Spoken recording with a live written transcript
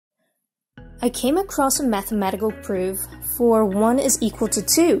I came across a mathematical proof for 1 is equal to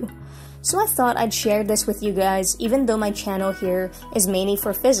 2. So I thought I'd share this with you guys even though my channel here is mainly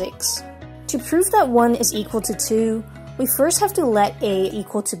for physics. To prove that 1 is equal to 2, we first have to let a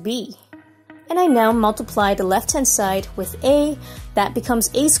equal to b. And I now multiply the left hand side with a, that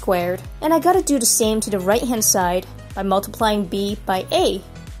becomes a squared, and I gotta do the same to the right hand side by multiplying b by a.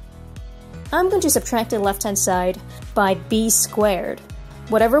 I'm going to subtract the left hand side by b squared.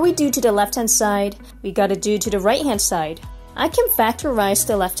 Whatever we do to the left hand side, we gotta do to the right hand side. I can factorize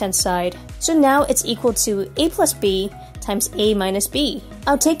the left hand side, so now it's equal to a plus b times a minus b.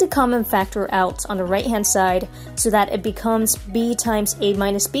 I'll take the common factor out on the right hand side so that it becomes b times a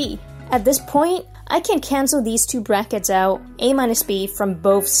minus b. At this point, I can cancel these two brackets out, a minus b, from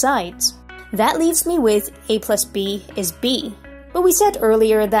both sides. That leaves me with a plus b is b. But we said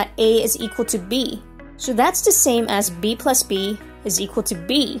earlier that a is equal to b, so that's the same as b plus b is equal to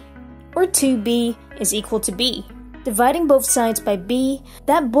b, or 2b is equal to b. Dividing both sides by b,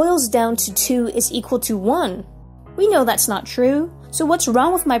 that boils down to 2 is equal to 1. We know that's not true, so what's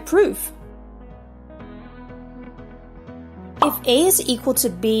wrong with my proof? If a is equal to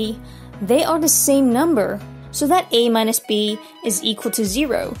b, they are the same number, so that a minus b is equal to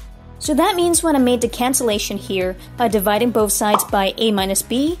 0. So that means when I made the cancellation here by dividing both sides by a minus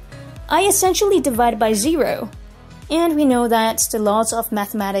b, I essentially divided by 0. And we know that the laws of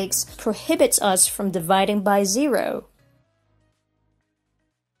mathematics prohibits us from dividing by 0.